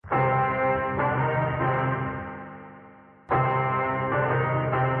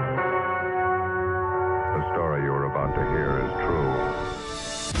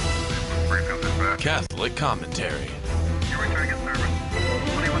Catholic commentary.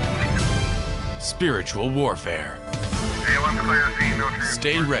 Spiritual warfare.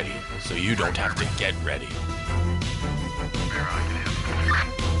 Stay ready so you don't have to get ready.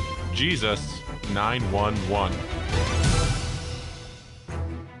 Jesus 911.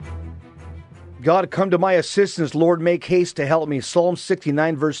 God, come to my assistance. Lord, make haste to help me. Psalm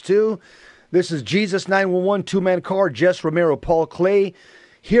 69, verse 2. This is Jesus 911, two-man car, Jess Romero, Paul Clay,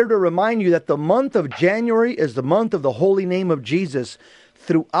 here to remind you that the month of January is the month of the holy name of Jesus.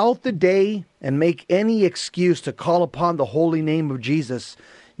 Throughout the day, and make any excuse to call upon the holy name of Jesus.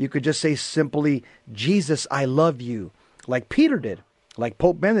 You could just say simply, Jesus, I love you, like Peter did, like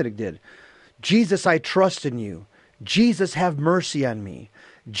Pope Benedict did. Jesus, I trust in you. Jesus, have mercy on me.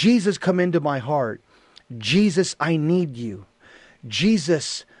 Jesus, come into my heart. Jesus, I need you.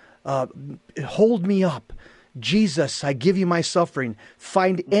 Jesus, hold me up. Jesus, I give you my suffering.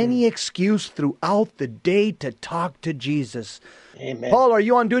 Find any excuse throughout the day to talk to Jesus. Amen. Paul, are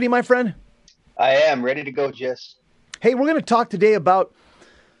you on duty, my friend? I am ready to go, Jess. Hey, we're going to talk today about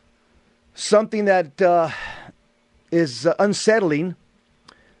something that is unsettling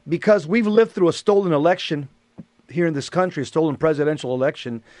because we've lived through a stolen election here in this country, a stolen presidential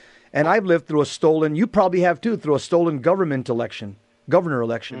election, and I've lived through a stolen, you probably have too, through a stolen governor election,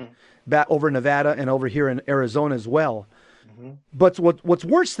 back over in Nevada and over here in Arizona as well. But what's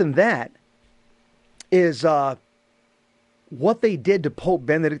worse than that is what they did to Pope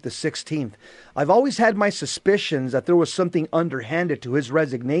Benedict XVI. I've always had my suspicions that there was something underhanded to his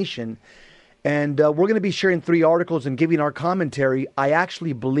resignation, and we're going to be sharing 3 articles and giving our commentary. I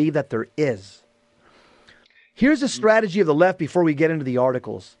actually believe that there is. Here's a strategy of the left before we get into the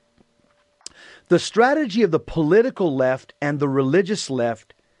articles. The strategy of the political left and the religious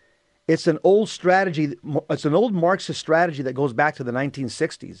left, it's an old strategy. It's an old Marxist strategy that goes back to the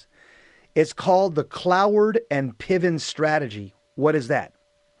 1960s. It's called the Cloward and Piven strategy. What is that?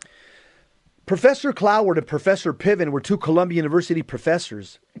 Professor Cloward and Professor Piven were 2 Columbia University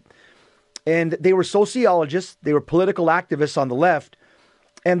professors, and they were sociologists. They were political activists on the left.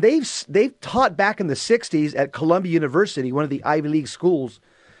 And they've taught back in the 60s at Columbia University, one of the Ivy League schools,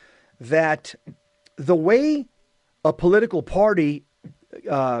 that the way a political party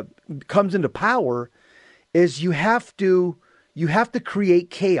comes into power is you have to create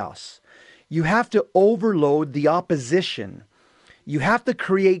chaos. You have to overload the opposition. You have to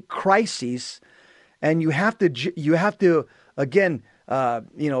create crises, and you have to again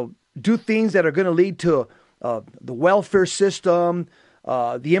do things that are going to lead to the welfare system.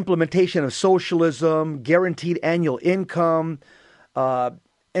 The implementation of socialism, guaranteed annual income.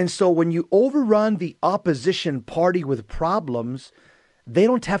 And so when you overrun the opposition party with problems, they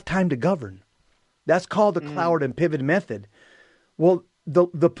don't have time to govern. That's called the Cloward and Piven method. Well,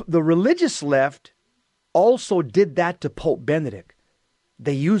 the religious left also did that to Pope Benedict.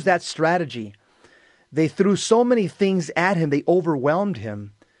 They used that strategy. They threw so many things at him, they overwhelmed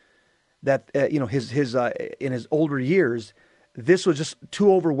him that, his in his older years, this was just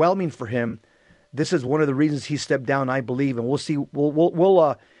too overwhelming for him. This is one of the reasons he stepped down, I believe, and we'll see.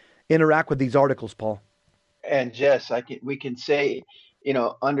 We'll interact with these articles, Paul. And Jess, we can say,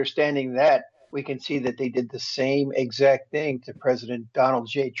 understanding that, we can see that they did the same exact thing to President Donald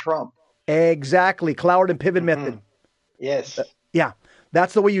J. Trump. Exactly, Cloward and Piven method. Yes. Yeah,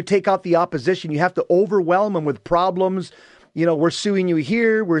 that's the way you take out the opposition. You have to overwhelm them with problems. We're suing you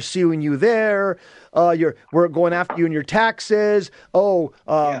here, we're suing you there. We're going after you in your taxes.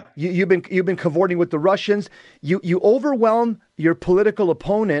 You've been cavorting with the Russians. You overwhelm your political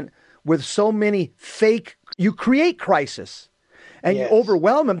opponent with so many fake. You create crisis, and you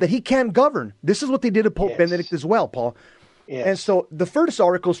overwhelm him that he can't govern. This is what they did to Pope Benedict as well, Paul. Yes. And so the first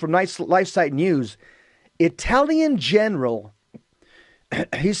article is from LifeSite News. Italian general,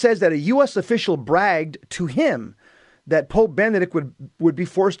 he says that a U.S. official bragged to him that Pope Benedict would be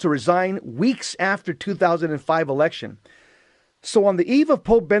forced to resign weeks after 2005 election. So on the eve of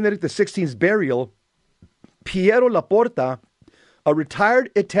Pope Benedict XVI's burial, Piero Laporta, a retired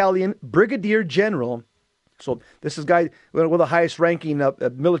Italian brigadier general, so this is one of the highest ranking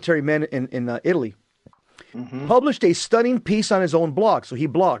military men in Italy, published a stunning piece on his own blog. So he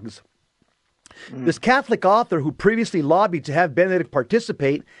blogs. This Catholic author, who previously lobbied to have Benedict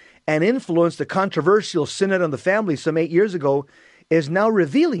participate and influenced the controversial Synod on the Family some 8 years ago, is now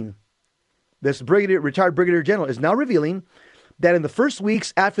revealing, this retired brigadier general is now revealing that in the first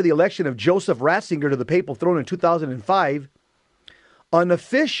weeks after the election of Joseph Ratzinger to the papal throne in 2005, an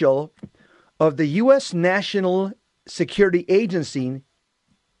official of the U.S. National Security Agency,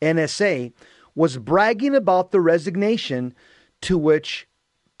 NSA, was bragging about the resignation to which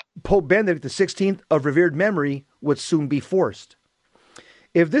Pope Benedict XVI of revered memory would soon be forced.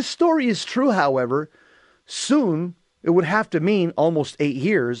 If this story is true, however, soon it would have to mean almost 8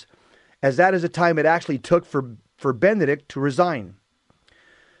 years, as that is the time it actually took for Benedict to resign.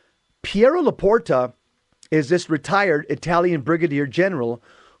 Piero Laporta is this retired Italian brigadier general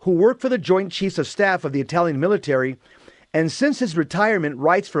who worked for the Joint Chiefs of Staff of the Italian military, and since his retirement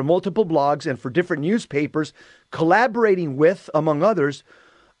writes for multiple blogs and for different newspapers, collaborating with, among others,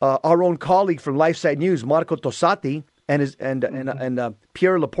 our own colleague from LifeSite News, Marco Tossati, and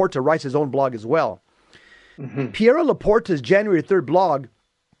Piero Laporta writes his own blog as well. Mm-hmm. Piero Laporta's January 3rd blog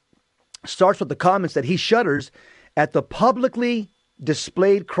starts with the comments that he shudders at the publicly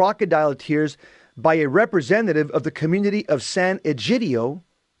displayed crocodile tears by a representative of the community of San Egidio,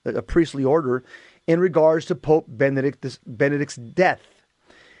 a priestly order, in regards to Pope Benedict's death.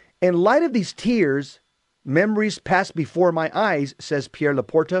 In light of these tears, memories pass before my eyes, says Piero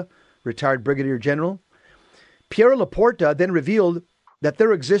Laporta, retired brigadier general. Piero Laporta then revealed that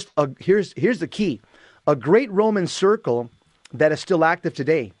there exists, here's the key, a great Roman circle that is still active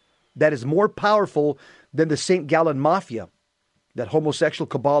today, that is more powerful than the St. Gallen Mafia, that homosexual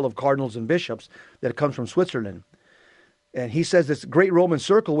cabal of cardinals and bishops that comes from Switzerland. And he says this great Roman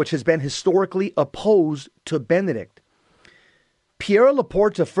circle, which has been historically opposed to Benedict. Piero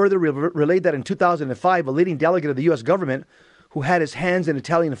Laporta further relayed that in 2005, a leading delegate of the U.S. government who had his hands in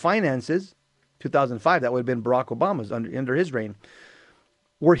Italian finances, 2005, that would have been Barack Obama's under his reign,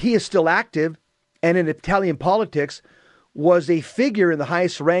 where he is still active and in Italian politics, was a figure in the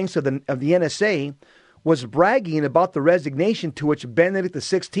highest ranks of the NSA, was bragging about the resignation to which Benedict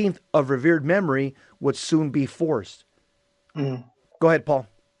XVI of revered memory would soon be forced. Mm. Go ahead, Paul.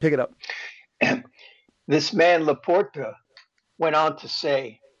 Pick it up. This man, Laporta, went on to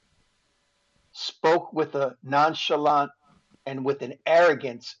say, spoke with a nonchalant and with an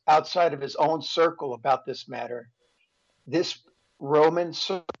arrogance outside of his own circle about this matter. This Roman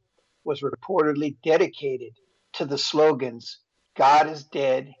circle was reportedly dedicated to the slogans, God is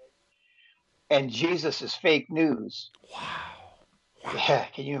dead, and Jesus is fake news. Wow. Yeah,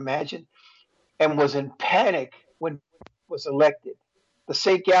 can you imagine? And was in panic when he was elected. The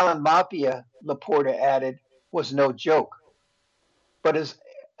St. Gallen Mafia, Laporta added, was no joke, but is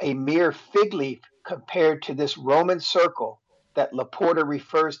a mere fig leaf compared to this Roman circle that Laporta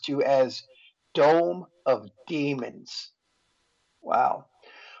refers to as Dome of Demons. Wow.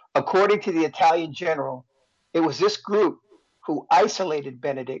 According to the Italian general, it was this group who isolated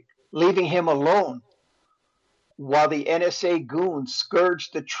Benedict, leaving him alone while the NSA goons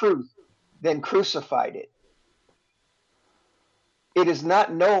scourged the truth, then crucified it. It is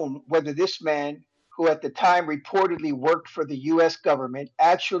not known whether this man, who at the time reportedly worked for the U.S. government,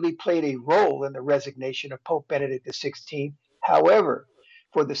 actually played a role in the resignation of Pope Benedict XVI. However,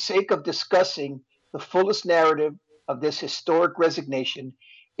 for the sake of discussing the fullest narrative of this historic resignation,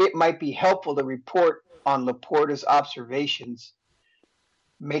 it might be helpful to report on Laporta's observations,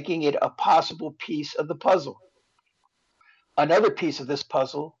 making it a possible piece of the puzzle. Another piece of this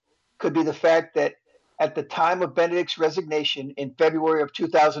puzzle could be the fact that at the time of Benedict's resignation in February of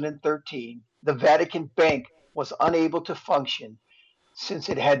 2013, the Vatican Bank was unable to function since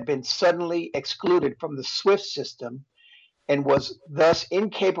it had been suddenly excluded from the SWIFT system and was thus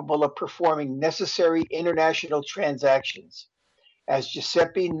incapable of performing necessary international transactions. As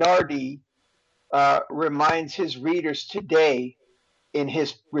Giuseppe Nardi reminds his readers today in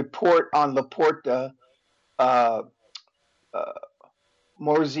his report on Laporta,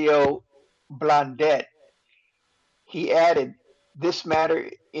 Maurizio Blandet, he added this matter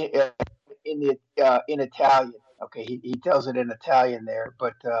in Italian. Okay, he tells it in Italian there,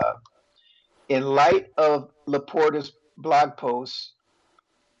 but in light of Laporta's blog posts,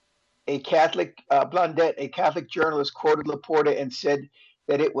 a Catholic Blandet, a Catholic journalist, quoted Laporta and said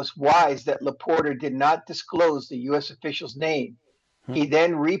that it was wise that Laporta did not disclose the U.S. official's name. He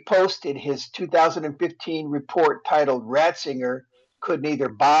then reposted his 2015 report titled Ratzinger Could Neither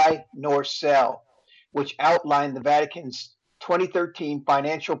Buy Nor Sell, which outlined the Vatican's 2013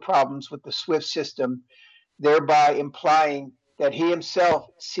 financial problems with the SWIFT system, thereby implying that he himself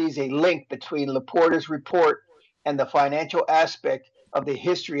sees a link between Laporta's report and the financial aspect of the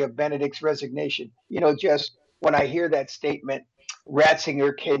history of Benedict's resignation. You know, just when I hear that statement,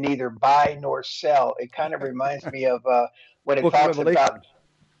 Ratzinger can neither buy nor sell, it kind of reminds me of when it talks about,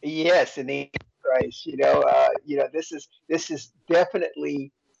 yes, in the Antichrist. This is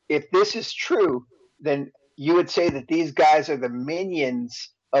definitely, if this is true, then you would say that these guys are the minions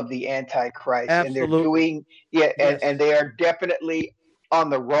of the Antichrist. Absolutely. And they're doing, and they are definitely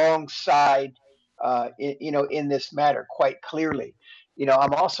on the wrong side, in this matter, quite clearly.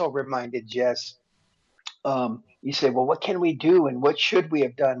 I'm also reminded, Jess, you say, well, what can we do and what should we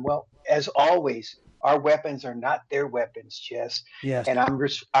have done? Well, as always, our weapons are not their weapons, Jess. Yes. And I'm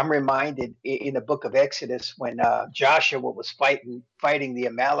reminded in the book of Exodus when Joshua was fighting the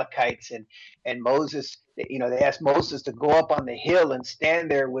Amalekites, and Moses, they asked Moses to go up on the hill and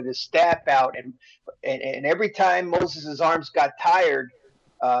stand there with his staff out, and every time Moses's arms got tired,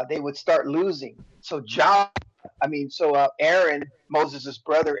 they would start losing. So Aaron, Moses'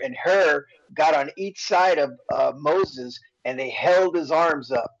 brother, and Hur got on each side of Moses, and they held his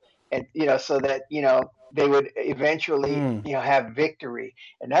arms up, and so that they would eventually have victory.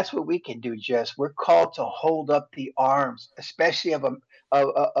 And that's what we can do, Jess. We're called to hold up the arms, especially of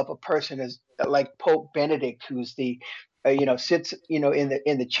a person as like Pope Benedict, who's the sits in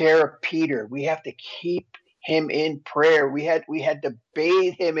the chair of Peter. We have to keep him in prayer. We had to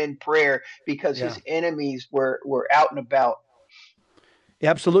bathe him in prayer because his enemies were out and about. Yeah,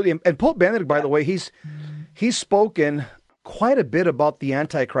 absolutely. And Pope Benedict, by the way, he's spoken quite a bit about the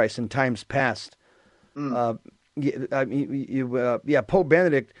Antichrist in times past. Pope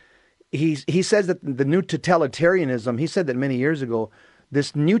Benedict, he says that the new totalitarianism, he said that many years ago,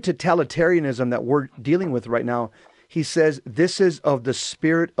 this new totalitarianism that we're dealing with right now, he says this is of the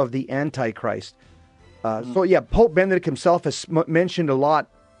spirit of the Antichrist. Pope Benedict himself has mentioned a lot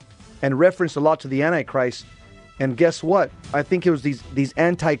and referenced a lot to the Antichrist. And guess what? I think it was these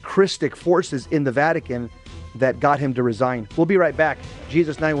anti-Christic forces in the Vatican that got him to resign. We'll be right back.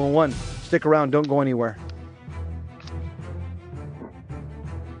 Jesus 911. Stick around. Don't go anywhere.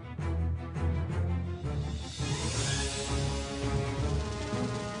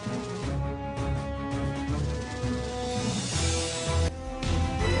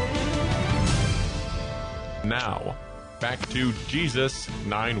 Now, back to Jesus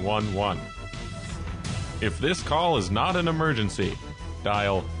 911. If this call is not an emergency,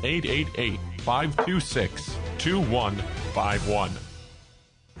 dial 888-526-2151.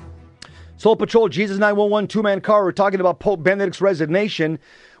 Soul Patrol, Jesus 911, two-man car. We're talking about Pope Benedict's resignation.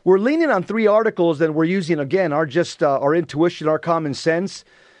 We're leaning on three articles that we're using, again, our intuition, our common sense,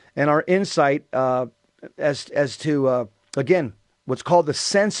 and our insight as to, again, what's called the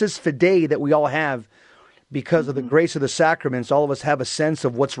sensus fidei that we all have. Because of the grace of the sacraments, all of us have a sense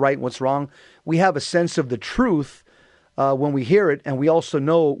of what's right and what's wrong. We have a sense of the truth when we hear it, and we also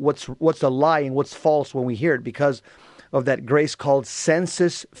know what's a lie and what's false when we hear it because of that grace called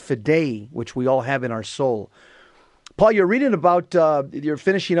sensus fidei, which we all have in our soul. Paul, you're reading about, you're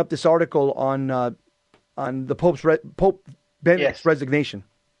finishing up this article on the Pope Benedict's resignation.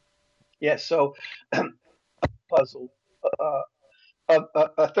 Yes, so puzzle.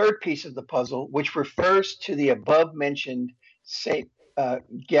 A third piece of the puzzle, which refers to the above-mentioned St.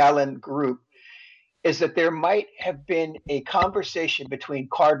 Gallen group, is that there might have been a conversation between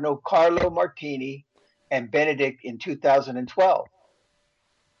Cardinal Carlo Martini and Benedict in 2012,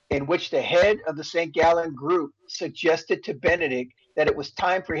 in which the head of the St. Gallen group suggested to Benedict that it was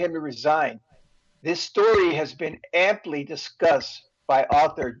time for him to resign. This story has been amply discussed by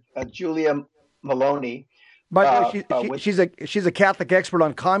author Julia Maloney. By the way, she's a Catholic expert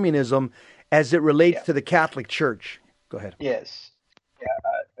on communism as it relates to the Catholic Church. Go ahead. Yes.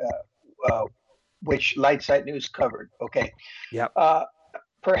 Which Lightside News covered. Okay. Yeah.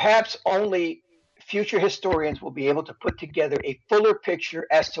 Perhaps only future historians will be able to put together a fuller picture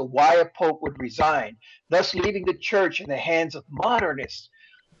as to why a pope would resign, thus leaving the church in the hands of modernists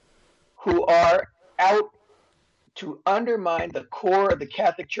who are out to undermine the core of the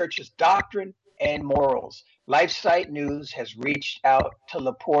Catholic Church's doctrine and morals. LifeSite News has reached out to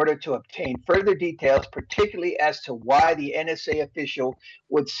Laporta to obtain further details, particularly as to why the NSA official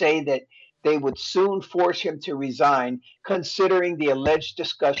would say that they would soon force him to resign, considering the alleged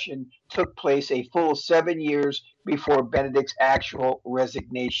discussion took place a full 7 years before Benedict's actual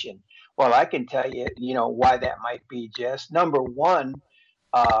resignation. Well, I can tell you, why that might be, Jess. Number one,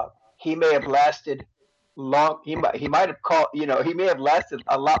 he may have lasted long. He might have he may have lasted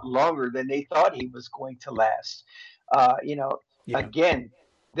a lot longer than they thought he was going to last. Again,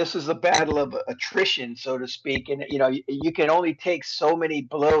 this is a battle of attrition, so to speak, and you can only take so many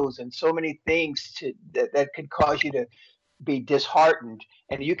blows and so many things that could cause you to be disheartened.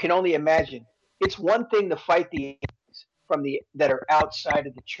 And you can only imagine. It's one thing to fight the enemies that are outside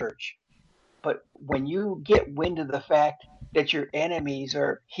of the church, but when you get wind of the fact that your enemies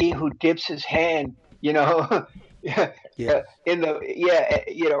are he who dips his hand,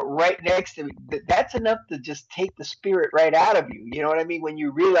 right next to me, that's enough to just take the spirit right out of you. You know what I mean? When you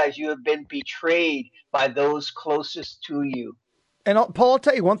realize you have been betrayed by those closest to you. And Paul, I'll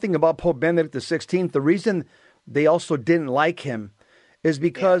tell you one thing about Pope Benedict XVI. The reason they also didn't like him is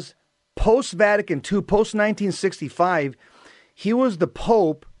because post Vatican II, post 1965, he was the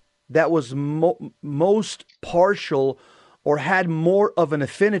Pope that was most partial or had more of an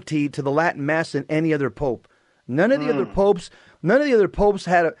affinity to the Latin Mass than any other Pope. None of the other popes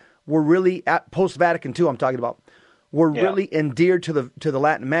were really at post Vatican II. I'm talking about were really endeared to the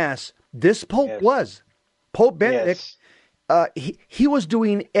Latin Mass. This Pope was Pope Benedict. He was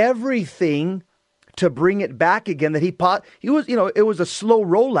doing everything to bring it back again. That he was, it was a slow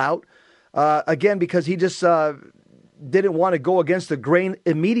rollout again because he just didn't want to go against the grain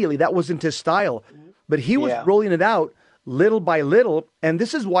immediately. That wasn't his style, but he was rolling it out little by little. And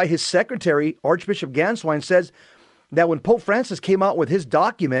this is why his secretary, Archbishop Ganswein, says that when Pope Francis came out with his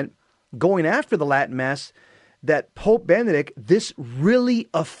document going after the Latin Mass, that Pope Benedict, this really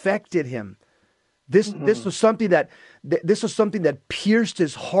affected him. This was something that pierced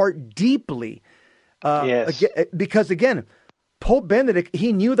his heart deeply. Because again, Pope Benedict,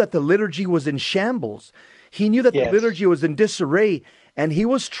 he knew that the liturgy was in shambles. He knew that the liturgy was in disarray, and he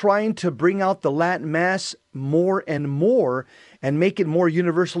was trying to bring out the Latin Mass more and more and make it more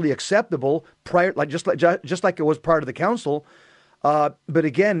universally acceptable just like it was prior to the council. But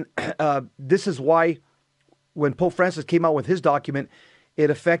again, this is why when Pope Francis came out with his document, it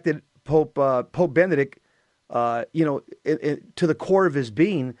affected Pope Benedict, to the core of his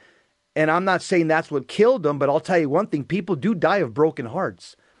being. And I'm not saying that's what killed him, but I'll tell you one thing: people do die of broken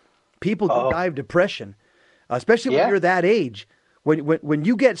hearts. People do die of depression, especially when you're that age. When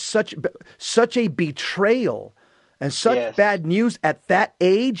you get such a betrayal and such bad news at that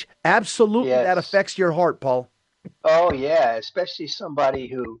age, absolutely that affects your heart, Paul. Oh yeah, especially somebody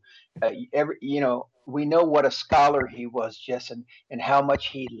who, we know what a scholar he was, Jess, and how much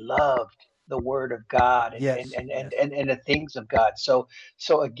he loved the Word of God and the things of God. So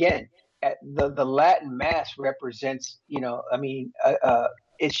again, the Latin Mass represents,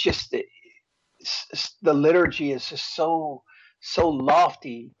 it's just the liturgy is just so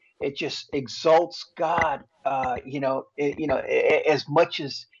lofty. It just exalts God, as much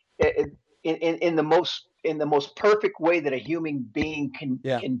as in the most perfect way that a human being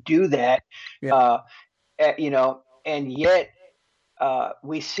can do that. And yet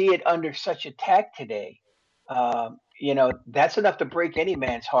we see it under such attack today. That's enough to break any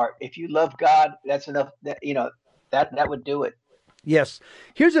man's heart. If you love God, that's enough. That would do it. Yes.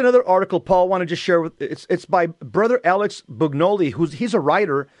 Here's another article, Paul, I want to just share with it's by Brother Alex Bugnoli, he's a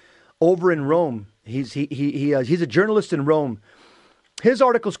writer over in Rome. He's a journalist in Rome. His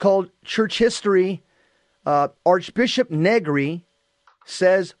article is called Church History. Archbishop Negri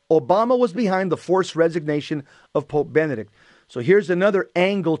says Obama was behind the forced resignation of Pope Benedict. So here's another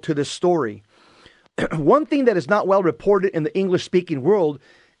angle to this story. One thing that is not well reported in the English-speaking world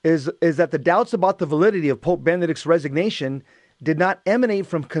is that the doubts about the validity of Pope Benedict's resignation did not emanate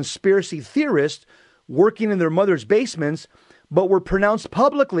from conspiracy theorists working in their mother's basements, but were pronounced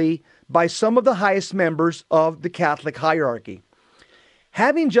publicly by some of the highest members of the Catholic hierarchy.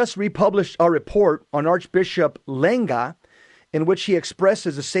 Having just republished a report on Archbishop Lenga, in which he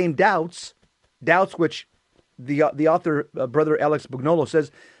expresses the same doubts which the author, Brother Alex Bugnolo, says,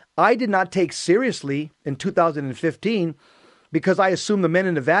 I did not take seriously in 2015 because I assumed the men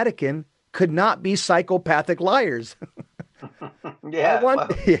in the Vatican could not be psychopathic liars. You know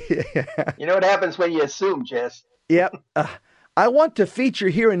what happens when you assume, Jess? Yep. I want to feature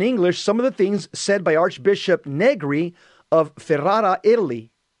here in English some of the things said by Archbishop Negri of Ferrara,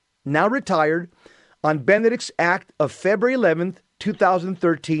 Italy, now retired, on Benedict's act of February 11th,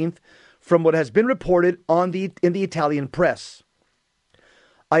 2013, from what has been reported in the Italian press.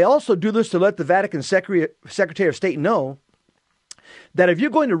 I also do this to let the Vatican Secretary of State know that if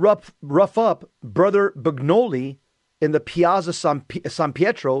you're going to rough up Brother Bugnoli in the Piazza San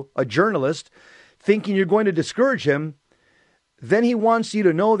Pietro, a journalist, thinking you're going to discourage him, then he wants you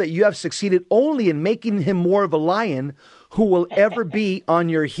to know that you have succeeded only in making him more of a lion who will ever be on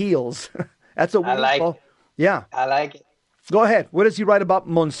your heels. That's a wonderful. Yeah. I like it. Go ahead. What does he write about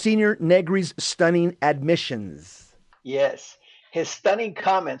Monsignor Negri's stunning admissions? Yes. His stunning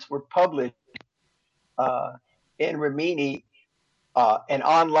comments were published in Rimini, an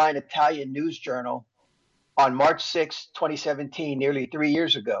online Italian news journal, on March 6, 2017, nearly 3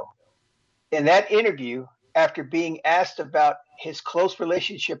 years ago. In that interview, after being asked about his close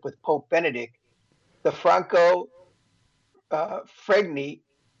relationship with Pope Benedict, the Franco Fregni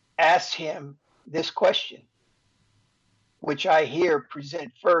asked him this question, which I here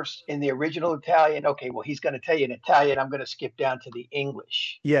present first in the original Italian. Okay, well, he's going to tell you in Italian. I'm going to skip down to the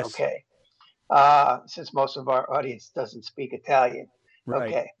English. Yes. Okay. Since most of our audience doesn't speak Italian. Right.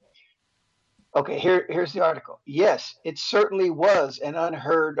 Okay. Okay, here's the article. Yes, it certainly was an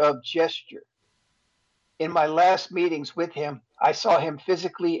unheard of gesture. In my last meetings with him, I saw him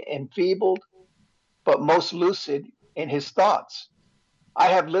physically enfeebled, but most lucid in his thoughts. I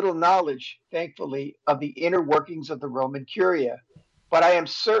have little knowledge, thankfully, of the inner workings of the Roman Curia, but I am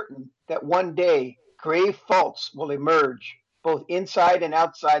certain that one day grave faults will emerge, both inside and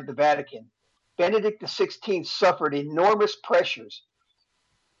outside the Vatican. Benedict XVI suffered enormous pressures.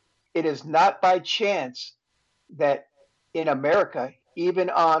 It is not by chance that in America, even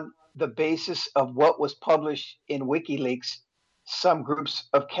on the basis of what was published in WikiLeaks, some groups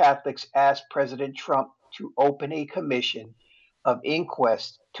of Catholics asked President Trump to open a commission of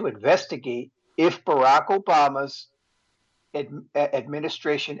inquest to investigate if Barack Obama's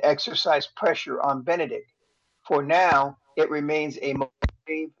administration exercised pressure on Benedict. For now, it remains a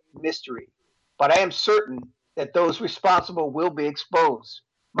grave mystery, but I am certain that those responsible will be exposed.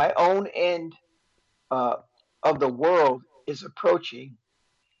 My own end uh, of the world is approaching,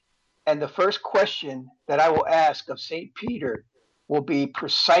 and the first question that I will ask of St. Peter will be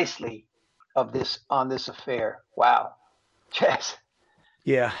precisely of this on this affair. Wow. Yes.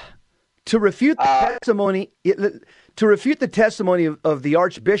 Yeah. To refute the testimony, of the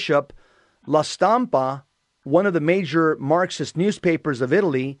Archbishop La Stampa, one of the major Marxist newspapers of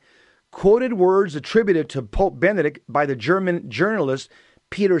Italy, quoted words attributed to Pope Benedict by the German journalist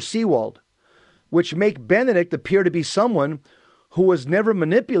Peter Seewald, which make Benedict appear to be someone who was never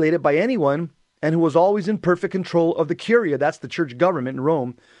manipulated by anyone and who was always in perfect control of the Curia, that's the church government in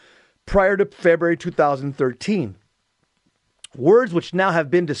Rome, prior to February 2013. Words which now have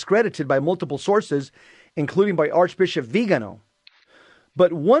been discredited by multiple sources, including by Archbishop Vigano.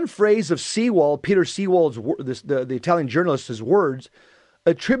 But one phrase of Seewald, Peter Seewald's, the Italian journalist's words,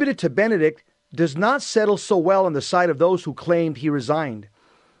 attributed to Benedict, does not settle so well on the side of those who claimed he resigned.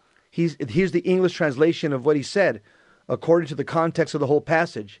 Here's the English translation of what he said, according to the context of the whole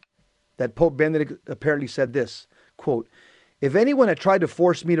passage, that Pope Benedict apparently said this, quote, "If anyone had tried to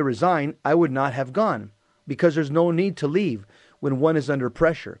force me to resign, I would not have gone, because there's no need to leave when one is under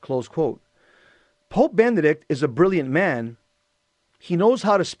pressure," close quote. Pope Benedict is a brilliant man. He knows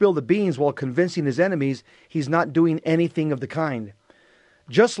how to spill the beans while convincing his enemies he's not doing anything of the kind.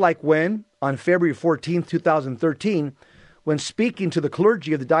 Just like when, on February 14, 2013, when speaking to the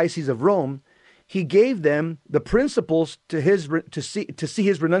clergy of the Diocese of Rome, he gave them the principles to see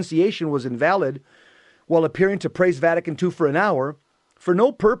his renunciation was invalid, while appearing to praise Vatican II for an hour, for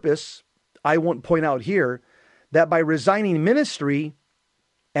no purpose, I won't point out here, that by resigning ministry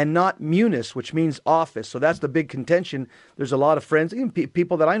and not munus, which means office. So that's the big contention. There's a lot of friends, even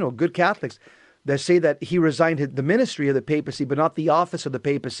people that I know, good Catholics, that say that he resigned the ministry of the papacy, but not the office of the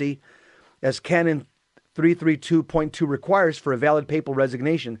papacy, as Canon 332.2 requires for a valid papal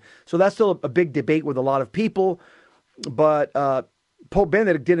resignation. So that's still a big debate with a lot of people. But Pope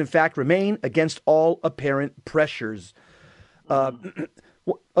Benedict did, in fact, remain against all apparent pressures.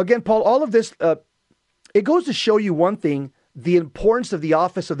 Again, Paul, all of this, it goes to show you one thing, the importance of the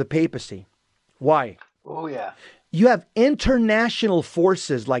office of the papacy. Why? Oh, yeah. You have international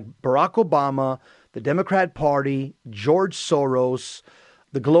forces like Barack Obama, the Democrat Party, George Soros,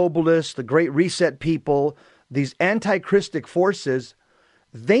 the globalists, the Great Reset people, these anti-Christic forces.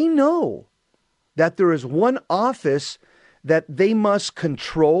 They know that there is one office that they must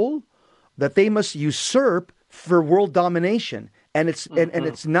control, that they must usurp for world domination. And it's and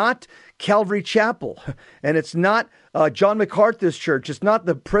it's not Calvary Chapel, and it's not John MacArthur's church. It's not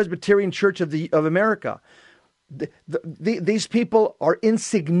the Presbyterian Church of America. These people are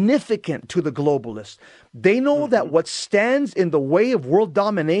insignificant to the globalists. They know that what stands in the way of world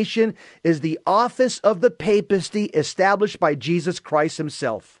domination is the office of the papacy established by Jesus Christ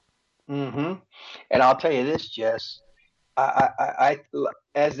himself. And I'll tell you this, Jess, I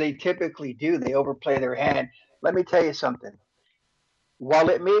as they typically do, they overplay their hand. Let me tell you something. While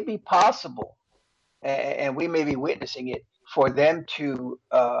it may be possible, and we may be witnessing it, for them to,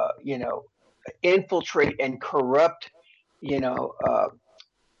 infiltrate and corrupt, those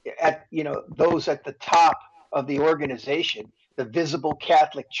at the top of the organization, the visible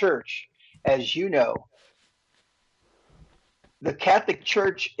Catholic Church, as you know, the Catholic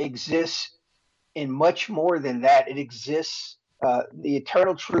Church exists in much more than that. It exists. The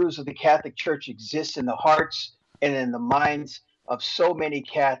eternal truths of the Catholic Church exist in the hearts and in the minds of so many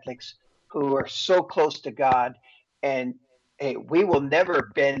Catholics who are so close to God, and hey, we will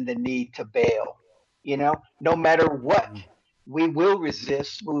never bend the knee to Baal. No matter what, we will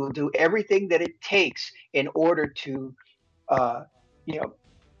resist. We will do everything that it takes in order to,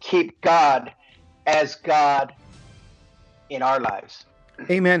 keep God as God in our lives.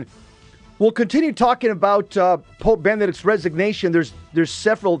 Amen. We'll continue talking about Pope Benedict's resignation. There's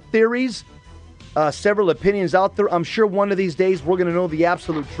several theories, several opinions out there. I'm sure one of these days we're going to know the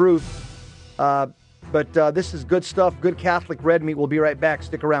absolute truth. But this is good stuff, good Catholic red meat. We'll be right back.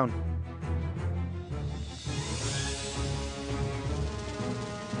 Stick around.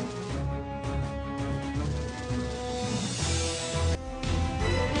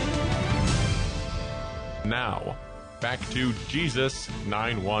 Now, back to Jesus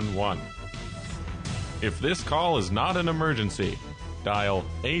 911. If this call is not an emergency, dial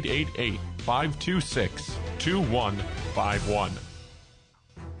 888-526-2151.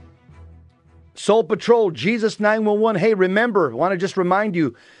 Soul Patrol, Jesus 911. Hey, remember, want to just remind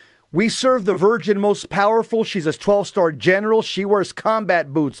you, we serve the Virgin Most Powerful. She's a 12-star general. She wears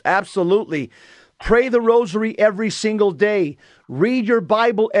combat boots. Absolutely. Pray the rosary every single day. Read your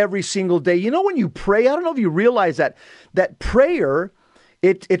Bible every single day. You know, when you pray, I don't know if you realize that prayer,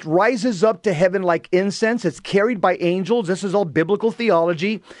 it rises up to heaven like incense. It's carried by angels. This is all biblical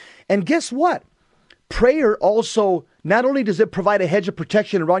theology. And guess what? Prayer also, not only does it provide a hedge of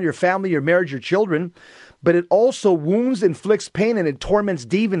protection around your family, your marriage, your children, but it also wounds, inflicts pain, and it torments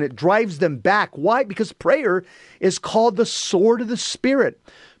demons. It drives them back. Why? Because prayer is called the sword of the Spirit.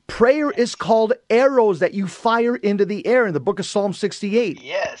 Prayer is called arrows that you fire into the air in the book of Psalm 68.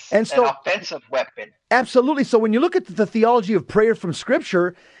 Yes, and so, an offensive weapon. Absolutely. So when you look at the theology of prayer from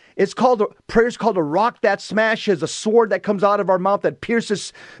Scripture, prayer is called a rock that smashes, a sword that comes out of our mouth that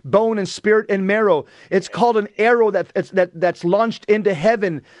pierces bone and spirit and marrow. It's called an arrow that's launched into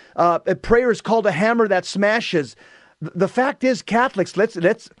heaven. Prayer is called a hammer that smashes. The fact is, Catholics,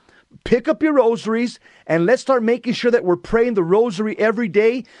 let's pick up your rosaries and let's start making sure that we're praying the rosary every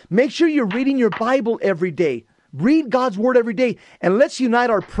day. Make sure you're reading your Bible every day. Read God's word every day, and let's unite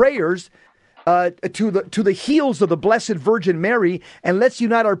our prayers to the heels of the Blessed Virgin Mary, and let's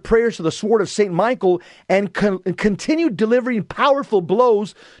unite our prayers to the sword of Saint Michael, and continue delivering powerful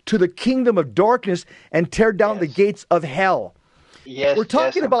blows to the kingdom of darkness and tear down the gates of hell. Yes, we're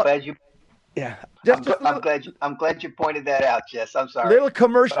talking about. Yeah, I'm glad you pointed that out, Jess. I'm sorry. Little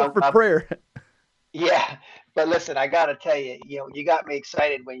commercial for prayer. Yeah, but listen, I got to tell you, you got me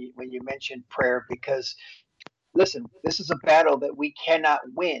excited when you mentioned prayer, because listen, this is a battle that we cannot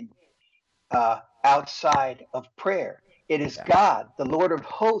win outside of prayer. It is God, the Lord of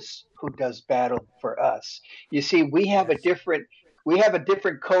hosts, who does battle for us. You see, we have a different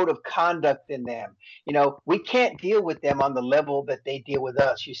code of conduct than them. We can't deal with them on the level that they deal with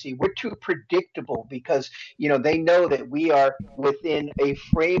us. You see, we're too predictable because, they know that we are within a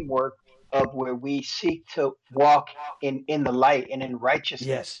framework of where we seek to walk in the light and in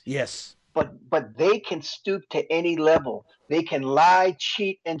righteousness. Yes. But they can stoop to any level. They can lie,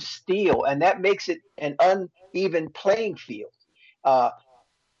 cheat, and steal, and that makes it an uneven playing field.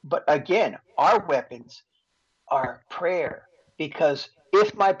 But again, our weapons are prayer, because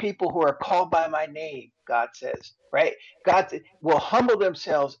if my people who are called by my name, God says, right? God will humble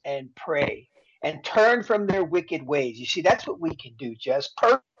themselves and pray and turn from their wicked ways. You see, that's what we can do, Jess.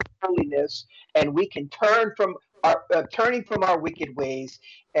 Perfect holiness, and we can turn from our turning from our wicked ways,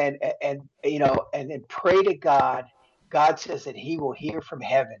 and then pray to God. God says that He will hear from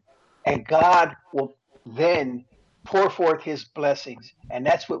heaven, and God will then pour forth His blessings, and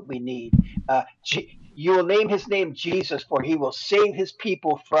that's what we need. You will name His name Jesus, for He will save His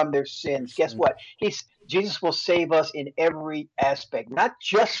people from their sins. Guess what? Jesus will save us in every aspect, not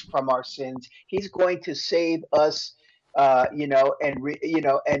just from our sins. He's going to save us, and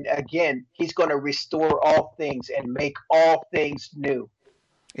again, He's going to restore all things and make all things new.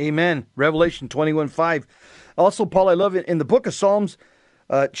 Amen. Revelation 21:5. Also, Paul, I love it in the book of Psalms,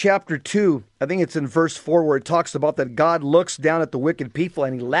 chapter 2. I think it's in verse 4 where it talks about that God looks down at the wicked people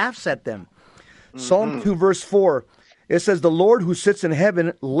and He laughs at them. Mm-hmm. Psalm 2, verse 4. It says, "The Lord who sits in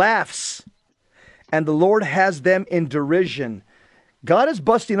heaven laughs, and the Lord has them in derision." God is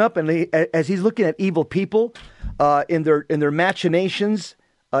busting up, and as He's looking at evil people in their machinations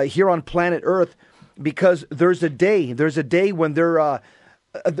here on planet Earth, because there's a day when they're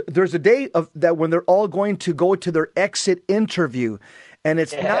when they're all going to go to their exit interview, and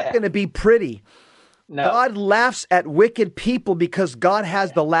it's not going to be pretty. No. God laughs at wicked people because God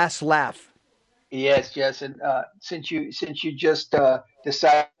has the last laugh. Yes, and since you just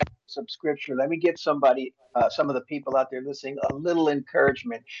decided some scripture, let me give some of the people out there listening a little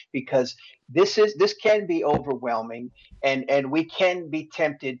encouragement, because this can be overwhelming, and we can be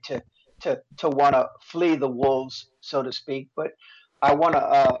tempted to want to flee the wolves, so to speak. But I want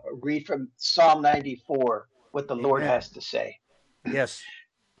to read from Psalm 94 what the Lord has to say. Yes.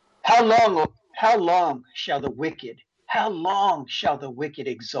 How long shall the wicked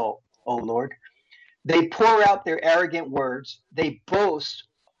exult? O Lord. They pour out their arrogant words. They boast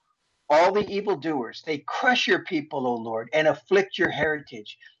all the evildoers. They crush your people, O Lord, and afflict your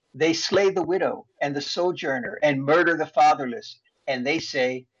heritage. They slay the widow and the sojourner and murder the fatherless. And they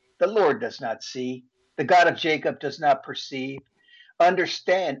say, the Lord does not see. The God of Jacob does not perceive.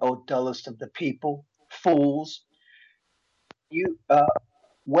 Understand, O dullest of the people, fools. You,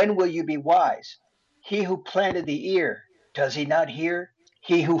 when will you be wise? He who planted the ear, does he not hear?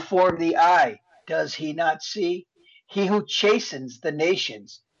 He who formed the eye, does he not see? He who chastens the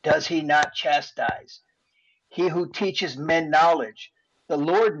nations, does he not chastise? He who teaches men knowledge, the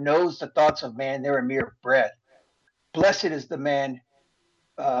Lord knows the thoughts of man, they're a mere breath. Blessed is the man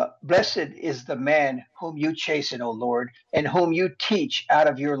whom you chasten, O Lord, and whom you teach out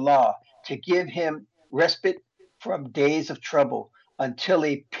of your law, to give him respite from days of trouble, until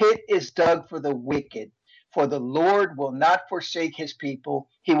a pit is dug for the wicked. For the Lord will not forsake his people,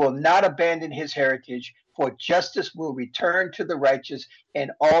 he will not abandon his heritage, for justice will return to the righteous,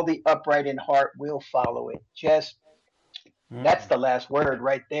 and all the upright in heart will follow it. That's the last word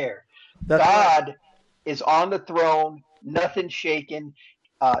right there. That's God right. is on the throne, nothing shaken.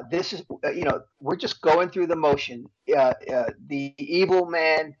 This is, we're just going through the motion. The evil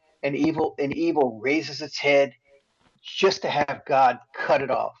man and evil raises its head just to have God cut it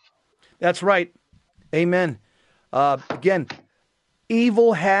off. That's right. Amen. Again,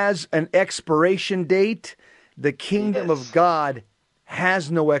 evil has an expiration date. The kingdom of Yes, God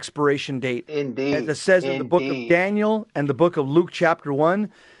has no expiration date. As it indeed, says in the book of indeed. Daniel and the book of Luke, chapter 1,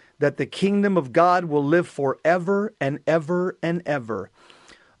 that the kingdom of God will live forever and ever and ever.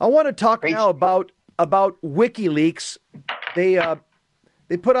 I want to talk now Preach. about WikiLeaks.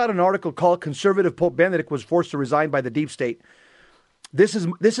 They put out an article called "Conservative Pope Benedict was forced to resign by the deep state." This is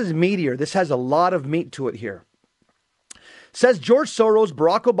meatier. This has a lot of meat to it here. Says George Soros,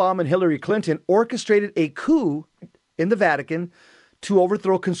 Barack Obama, and Hillary Clinton orchestrated a coup in the Vatican to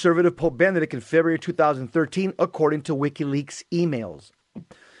overthrow conservative Pope Benedict in February 2013, according to WikiLeaks emails.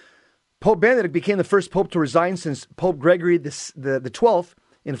 Pope Benedict became the first pope to resign since Pope Gregory the 12th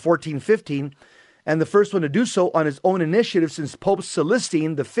in 1415, and the first one to do so on his own initiative since Pope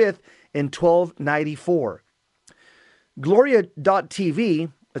Celestine V in 1294.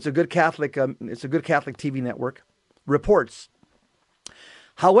 Gloria.tv, it's a good Catholic TV network, reports.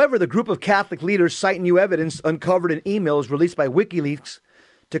 However, the group of Catholic leaders cite new evidence uncovered in emails released by WikiLeaks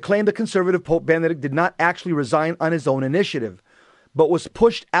to claim the conservative Pope Benedict did not actually resign on his own initiative, but was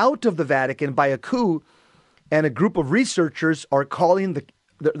pushed out of the Vatican by a coup, and a group of researchers are calling it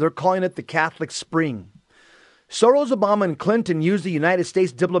the Catholic Spring. Soros, Obama, and Clinton used the United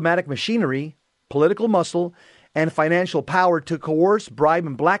States diplomatic machinery, political muscle, and financial power to coerce, bribe,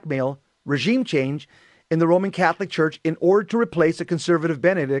 and blackmail regime change in the Roman Catholic Church in order to replace a conservative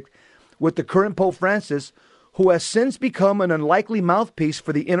Benedict with the current Pope Francis, who has since become an unlikely mouthpiece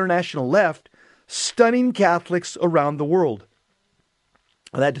for the international left, stunning Catholics around the world.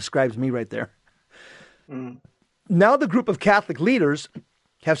 Well, that describes me right there. Now the group of Catholic leaders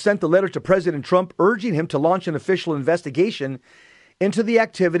have sent a letter to President Trump urging him to launch an official investigation into the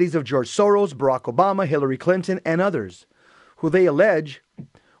activities of George Soros, Barack Obama, Hillary Clinton, and others, who they allege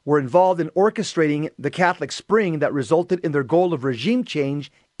were involved in orchestrating the Catholic Spring that resulted in their goal of regime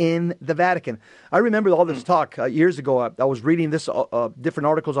change in the Vatican. I remember all this talk years ago. I was reading different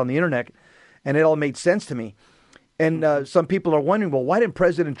articles on the internet, and it all made sense to me. And some people are wondering, well, why didn't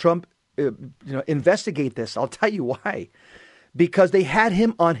President Trump investigate this? I'll tell you why. Because they had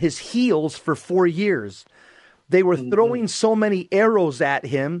him on his heels for 4 years. They were throwing so many arrows at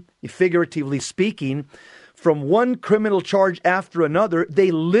him, figuratively speaking, from one criminal charge after another.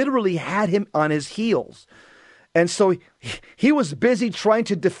 They literally had him on his heels. And so he was busy trying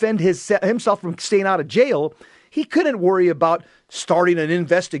to defend himself from staying out of jail. He couldn't worry about starting an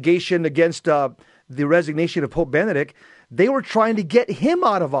investigation against the resignation of Pope Benedict. They were trying to get him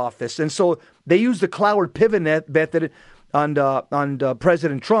out of office. And so they used the Cloward pivot method on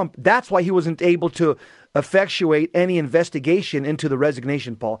President Trump. That's why he wasn't able to effectuate any investigation into the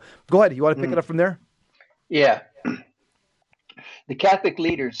resignation, Paul. Go ahead. You want to pick it up from there? Yeah. The Catholic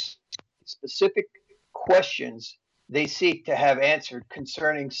leaders, specific questions they seek to have answered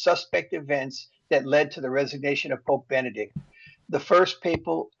concerning suspect events that led to the resignation of Pope Benedict, the first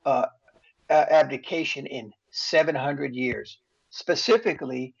papal abdication in 700 years.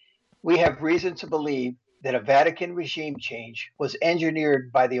 Specifically, we have reason to believe that a Vatican regime change was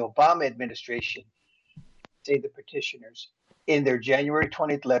engineered by the Obama administration, say the petitioners, in their January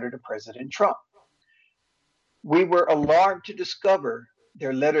 20th letter to President Trump. We were alarmed to discover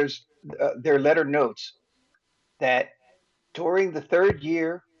their letter notes that during the third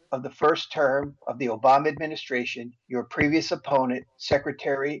year of the first term of the Obama administration, your previous opponent,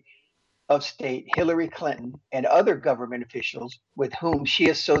 Secretary of State Hillary Clinton, and other government officials with whom she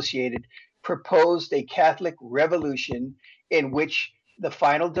associated proposed a Catholic revolution in which the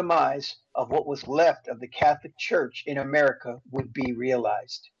final demise of what was left of the Catholic Church in America would be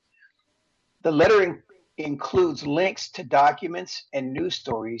realized. The letter includes links to documents and news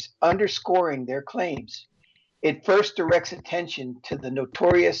stories underscoring their claims. It first directs attention to the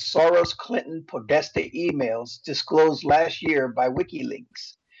notorious Soros-Clinton Podesta emails disclosed last year by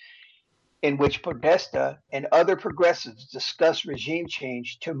WikiLeaks, in which Podesta and other progressives discussed regime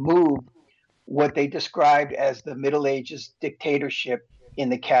change to move what they described as the Middle Ages dictatorship in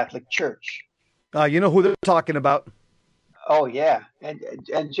the Catholic Church. You know who they're talking about. Oh, yeah. And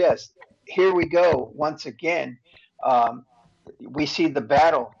just here we go once again. We see the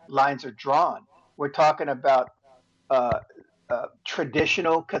battle lines are drawn. We're talking about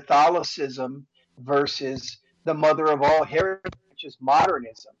traditional Catholicism versus the mother of all heresies, which is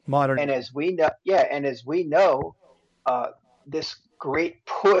modernism. And as we know, this great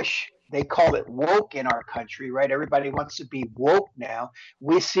push, they call it woke in our country, right? Everybody wants to be woke now.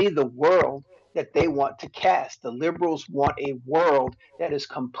 We see the world that they want to cast. The liberals want a world that is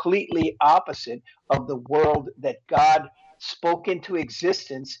completely opposite of the world that God spoke into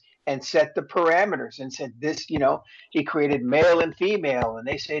existence and set the parameters and said this, he created male and female. And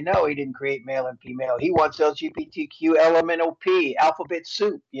they say, no, he didn't create male and female. He wants LGBTQ, LMNOP, alphabet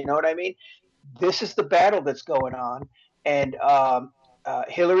soup. You know what I mean? This is the battle that's going on. And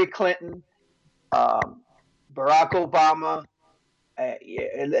Hillary Clinton, Barack Obama,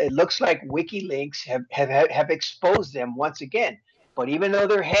 it looks like WikiLeaks have exposed them once again. But even though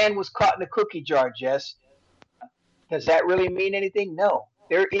their hand was caught in the cookie jar, Jess, does that really mean anything? No.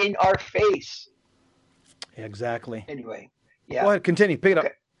 They're in our face. Exactly. Anyway, yeah. Go ahead, continue. Pick it up.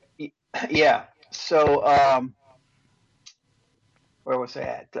 Yeah. So, where was I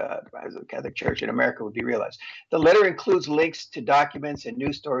at? The Catholic Church in America would be realized. The letter includes links to documents and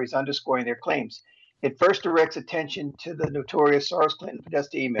news stories underscoring their claims. It first directs attention to the notorious Soros-Clinton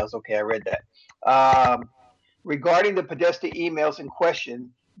Podesta emails. Okay, I read that. Regarding the Podesta emails in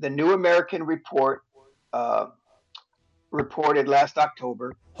question, the New American Report reported last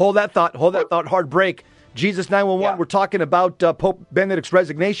October. Hold that thought. Hard break. Jesus 911. Yeah. We're talking about Pope Benedict's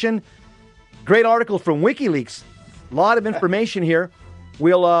resignation. Great article from WikiLeaks. A lot of information here.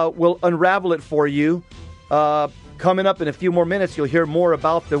 We'll unravel it for you. Coming up in a few more minutes, you'll hear more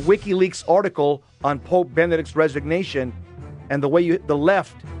about the WikiLeaks article on Pope Benedict's resignation and the way the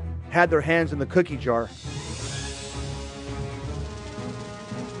left had their hands in the cookie jar.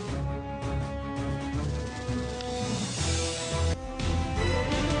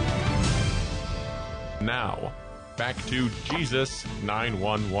 Now, back to Jesus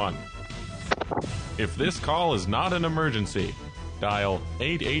 911. If this call is not an emergency, dial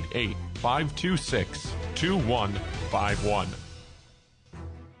 888-526-2151.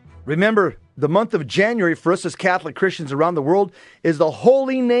 Remember, the month of January for us as Catholic Christians around the world is the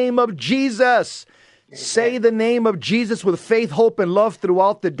holy name of Jesus. Say the name of Jesus with faith, hope, and love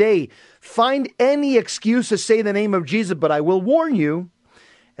throughout the day. Find any excuse to say the name of Jesus, but I will warn you,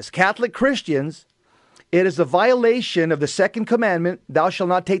 as Catholic Christians, it is a violation of the second commandment, thou shalt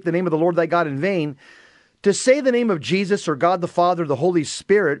not take the name of the Lord thy God in vain, to say the name of Jesus or God the Father or the Holy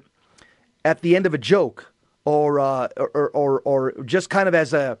Spirit at the end of a joke or just kind of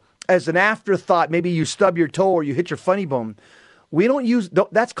as an afterthought. Maybe you stub your toe or you hit your funny bone. We don't use,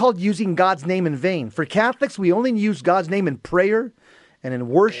 that's called using God's name in vain. For Catholics, we only use God's name in prayer and in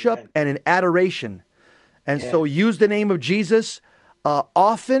worship and in adoration. And so use the name of Jesus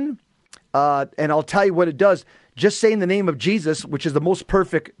often. And I'll tell you what it does. Just saying the name of Jesus, which is the most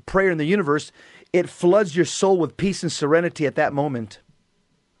perfect prayer in the universe, it floods your soul with peace and serenity at that moment.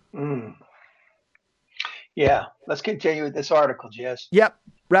 Yeah. Let's continue with this article, Jess. Yep.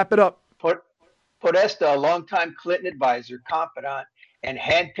 Wrap it up. Podesta, a longtime Clinton advisor, confidant, and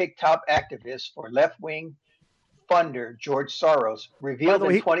handpicked top activist for left-wing funder George Soros, revealed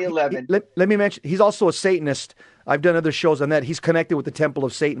in 2011. Let me mention, he's also a Satanist. I've done other shows on that. He's connected with the Temple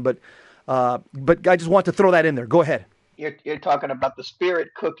of Satan, but I just want to throw that in there. Go ahead. You're talking about the spirit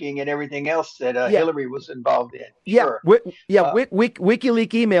cooking and everything else that Hillary was involved in. Sure.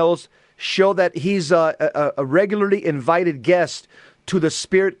 WikiLeaks emails show that he's a regularly invited guest to the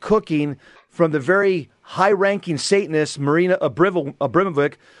spirit cooking from the very high-ranking Satanist Marina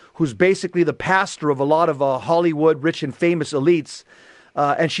Abramovic, who's basically the pastor of a lot of Hollywood rich and famous elites,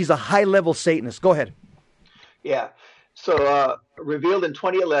 and she's a high-level Satanist. Go ahead. Yeah. So revealed in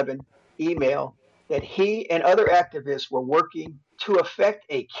 2011 email that he and other activists were working to effect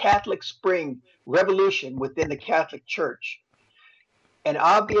a Catholic Spring revolution within the Catholic Church, an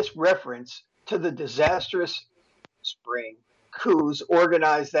obvious reference to the disastrous spring coups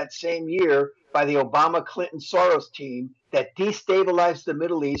organized that same year by the Obama Clinton Soros team that destabilized the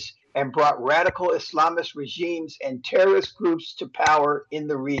Middle East and brought radical Islamist regimes and terrorist groups to power in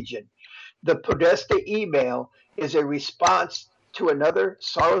the region. The Podesta email is a response to another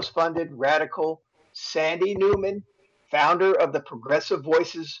Soros-funded radical, Sandy Newman, founder of the Progressive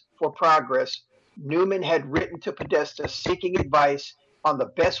Voices for Progress. Newman had written to Podesta seeking advice on the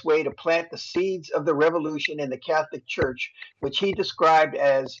best way to plant the seeds of the revolution in the Catholic Church, which he described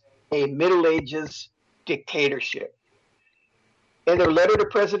as a Middle Ages dictatorship. In their letter to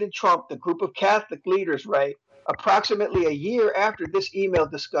President Trump, the group of Catholic leaders write, approximately a year after this email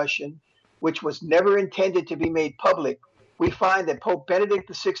discussion, which was never intended to be made public, we find that Pope Benedict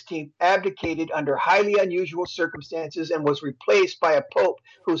XVI abdicated under highly unusual circumstances and was replaced by a pope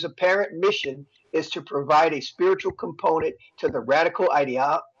whose apparent mission is to provide a spiritual component to the radical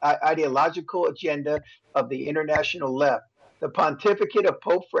ideological agenda of the international left. The pontificate of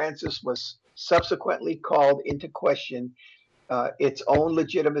Pope Francis was subsequently called into question, its own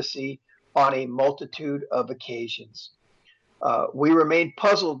legitimacy on a multitude of occasions. We remain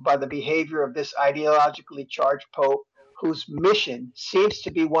puzzled by the behavior of this ideologically charged pope, whose mission seems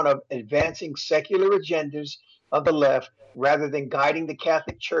to be one of advancing secular agendas of the left rather than guiding the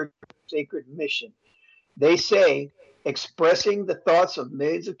Catholic Church's sacred mission. They say, expressing the thoughts of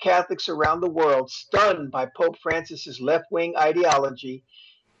millions of Catholics around the world stunned by Pope Francis's left-wing ideology,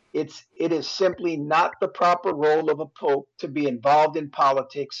 it is simply not the proper role of a pope to be involved in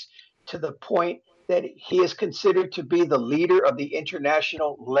politics to the point that he is considered to be the leader of the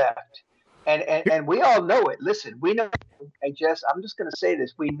international left. And we all know it. Listen, we know, and Jess, I'm just going to say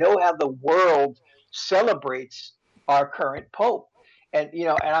this. We know how the world celebrates our current pope. And, you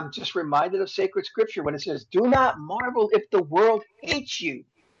know, and I'm just reminded of sacred scripture when it says, do not marvel if the world hates you.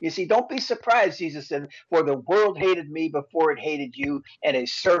 You see, don't be surprised, Jesus said, for the world hated me before it hated you, and a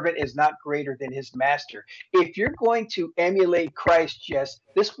servant is not greater than his master. If you're going to emulate Christ, Jess,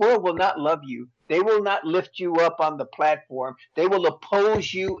 this world will not love you. They will not lift you up on the platform. They will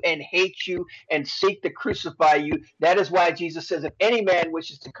oppose you and hate you and seek to crucify you. That is why Jesus says, if any man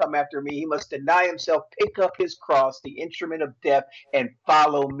wishes to come after me, he must deny himself, pick up his cross, the instrument of death, and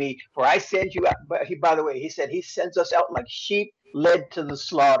follow me. For I send you out. But by the way, he said he sends us out like sheep led to the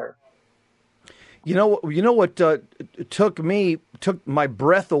slaughter. You know what took my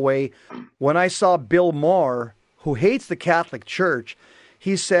breath away when I saw Bill Maher, who hates the Catholic Church.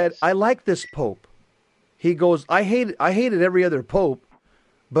 He said, I like this pope. He goes, I hated every other pope,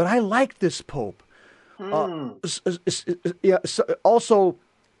 but I like this pope. Yeah. Also,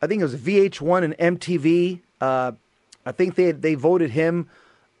 I think it was VH1 and MTV. I think they voted him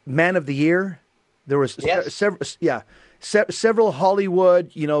Man of the Year. There was several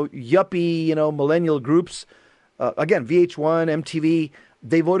Hollywood, yuppie, millennial groups. Again, VH1, MTV,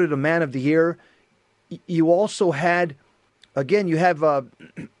 they voted him Man of the Year. You also had, again, you have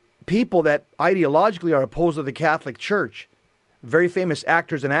people that ideologically are opposed to the Catholic Church. Very famous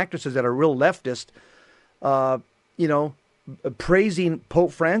actors and actresses that are real leftist, praising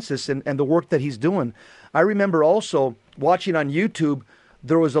Pope Francis and the work that he's doing. I remember also watching on YouTube,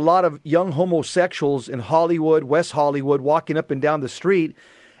 there was a lot of young homosexuals in Hollywood, West Hollywood, walking up and down the street,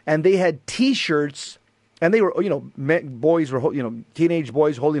 and they had T-shirts, and they were, boys were, teenage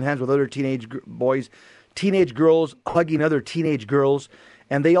boys holding hands with other teenage boys, teenage girls hugging other teenage girls,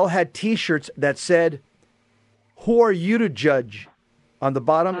 and they all had T-shirts that said, "Who are you to judge?" On the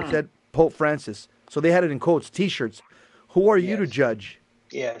bottom, it said Pope Francis. So they had it in quotes, T-shirts. Who are you to judge?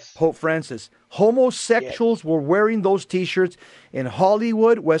 Yes. Pope Francis. Homosexuals were wearing those T-shirts in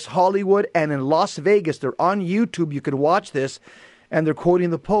Hollywood, West Hollywood, and in Las Vegas. They're on YouTube. You can watch this, and they're quoting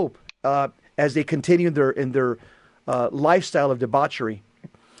the Pope as they continue in their lifestyle of debauchery.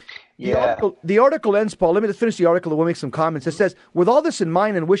 The article ends, Paul. Let me just finish the article and we'll make some comments. It says, with all this in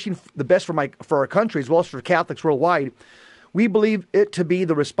mind and wishing the best for our country as well as for Catholics worldwide, we believe it to be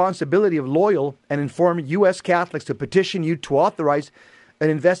the responsibility of loyal and informed U.S. Catholics to petition you to authorize an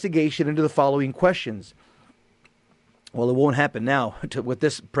investigation into the following questions. Well, it won't happen now with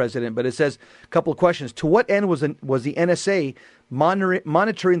this president, but it says a couple of questions. To what end was the NSA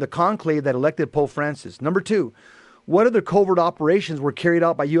monitoring the conclave that elected Pope Francis? Number two, what other covert operations were carried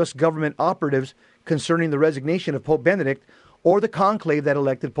out by U.S. government operatives concerning the resignation of Pope Benedict or the conclave that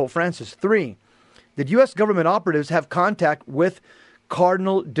elected Pope Francis? Three, did U.S. government operatives have contact with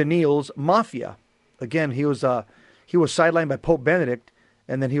Cardinal Danneels' mafia? Again, he was sidelined by Pope Benedict,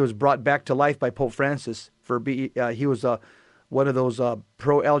 and then he was brought back to life by Pope Francis. He was one of those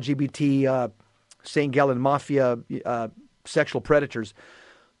pro-LGBT St. Gallen Mafia sexual predators.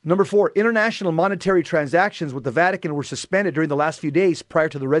 Number 4, international monetary transactions with the Vatican were suspended during the last few days prior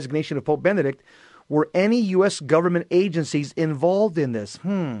to the resignation of Pope Benedict. Were any U.S. government agencies involved in this?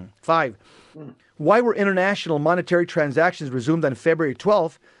 5, why were international monetary transactions resumed on February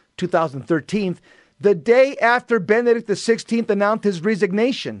 12th, 2013, the day after Benedict XVI announced his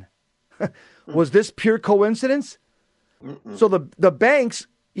resignation? Was this pure coincidence? So the banks,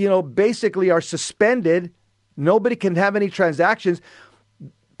 basically are suspended. Nobody can have any transactions.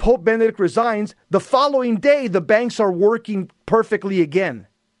 Pope Benedict resigns. The following day, the banks are working perfectly again.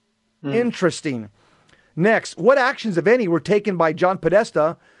 Interesting. Next, what actions, if any, were taken by John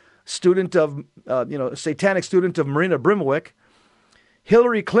Podesta, student of, satanic student of Marina Abramovic,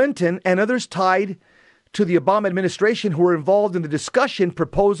 Hillary Clinton, and others tied to the Obama administration who were involved in the discussion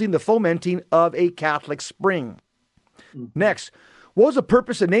proposing the fomenting of a Catholic Spring? Next, what was the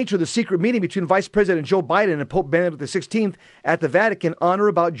purpose and nature of the secret meeting between Vice President Joe Biden and Pope Benedict XVI at the Vatican on or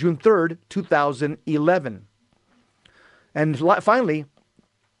about June 3rd, 2011? And finally,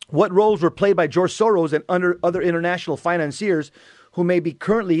 what roles were played by George Soros and other international financiers who may be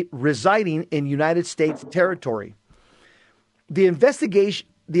currently residing in United States territory? The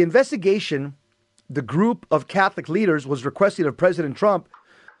investigation, the group of Catholic leaders was requesting of President Trump,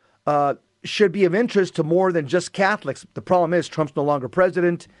 should be of interest to more than just Catholics. The problem is Trump's no longer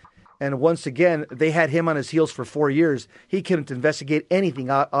president. And once again, they had him on his heels for 4 years. He couldn't investigate anything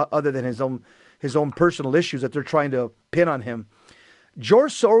other than his own personal issues that they're trying to pin on him.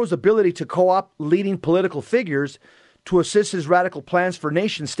 George Soros' ability to co-opt leading political figures to assist his radical plans for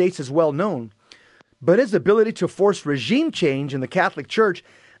nation states is well known. But his ability to force regime change in the Catholic Church,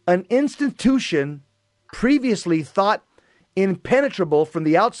 an institution previously thought impenetrable from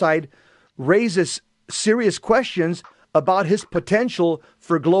the outside, raises serious questions about his potential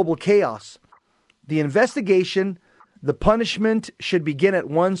for global chaos. The investigation, the punishment should begin at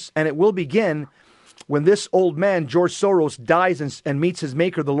once, and it will begin when this old man, George Soros, dies and meets his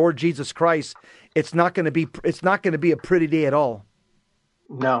maker, the Lord Jesus Christ. It's not going to be a pretty day at all.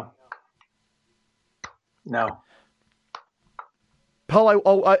 No. Paul,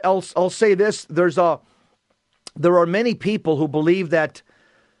 I'll say this: there are many people who believe that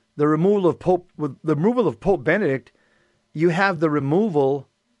the removal of Pope Benedict, you have the removal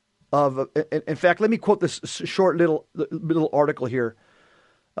of. In fact, let me quote this short little article here.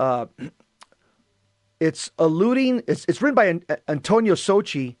 It's alluding. It's written by Antonio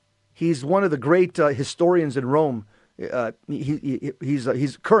Socci. He's one of the great historians in Rome.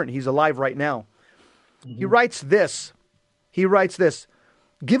 He's current. He's alive right now. Mm-hmm. He writes this.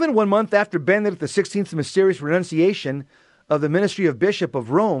 Given 1 month after Benedict XVI's mysterious renunciation of the ministry of Bishop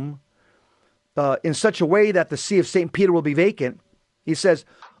of Rome, in such a way that the see of St. Peter will be vacant, he says,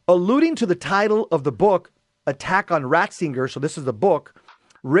 alluding to the title of the book, Attack on Ratzinger, so this is the book,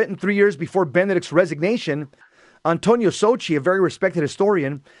 written 3 years before Benedict's resignation, Antonio Socci, a very respected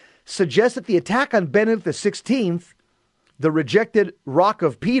historian, suggests that the attack on Benedict XVI, the rejected Rock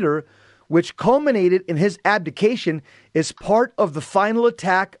of Peter, which culminated in his abdication, is part of the final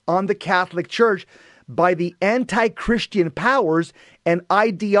attack on the Catholic Church by the anti-Christian powers and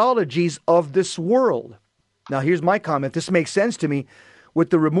ideologies of this world. Now, here's my comment. This makes sense to me. With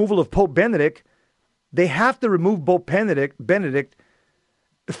the removal of Pope Benedict, they have to remove Pope Benedict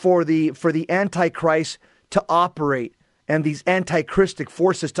for the Antichrist to operate and these anti-Christic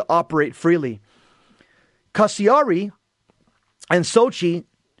forces to operate freely. Cassiari and Socci,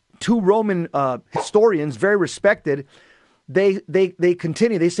 two Roman historians, very respected, they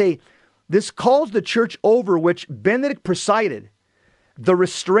continue. They say, this calls the church over which Benedict presided, the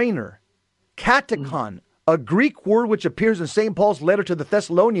restrainer, katakon, a Greek word which appears in St. Paul's letter to the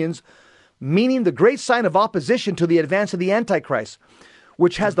Thessalonians, meaning the great sign of opposition to the advance of the Antichrist,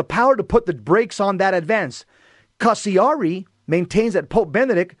 which has the power to put the brakes on that advance. Cassiari maintains that Pope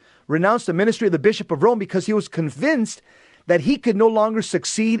Benedict renounced the ministry of the Bishop of Rome because he was convinced that he could no longer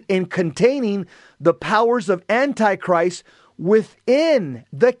succeed in containing the powers of Antichrist within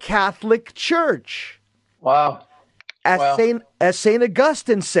the Catholic Church. Wow. As St.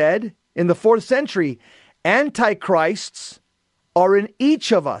 Augustine said in the 4th century, Antichrists are in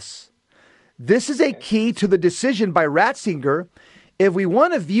each of us. This is a key to the decision by Ratzinger. If we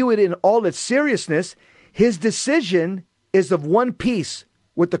want to view it in all its seriousness, his decision is of one piece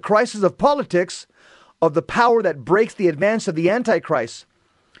with the crisis of politics, of the power that breaks the advance of the Antichrist.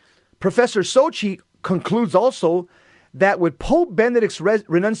 Professor Socci concludes also that with Pope Benedict's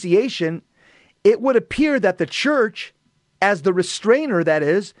renunciation, it would appear that the church, as the restrainer, that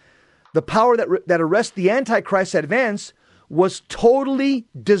is, the power that arrests the Antichrist's advance, was totally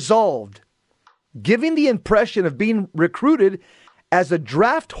dissolved, giving the impression of being recruited as a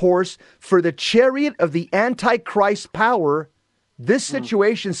draft horse for the chariot of the Antichrist power. This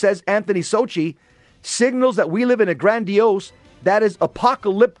situation, says Anthony Sochi, signals that we live in a grandiose, that is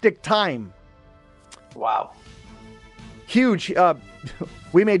apocalyptic time. Wow. Huge.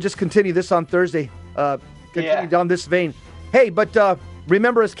 We may just continue this on Thursday. Continue down this vein. Hey, but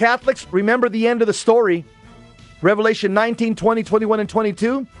remember, as Catholics, remember the end of the story. Revelation 19, 20, 21, and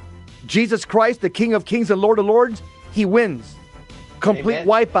 22. Jesus Christ, the King of Kings and Lord of Lords, he wins. Complete Amen.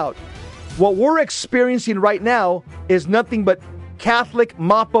 wipeout. What we're experiencing right now is nothing but Catholic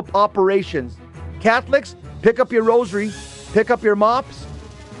mop-up operations. Catholics, pick up your rosary, pick up your mops,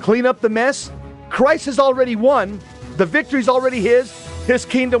 clean up the mess. Christ has already won. The victory's already his. His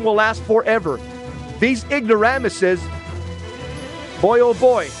kingdom will last forever. These ignoramuses, boy oh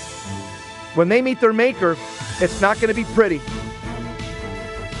boy, when they meet their maker, it's not going to be pretty.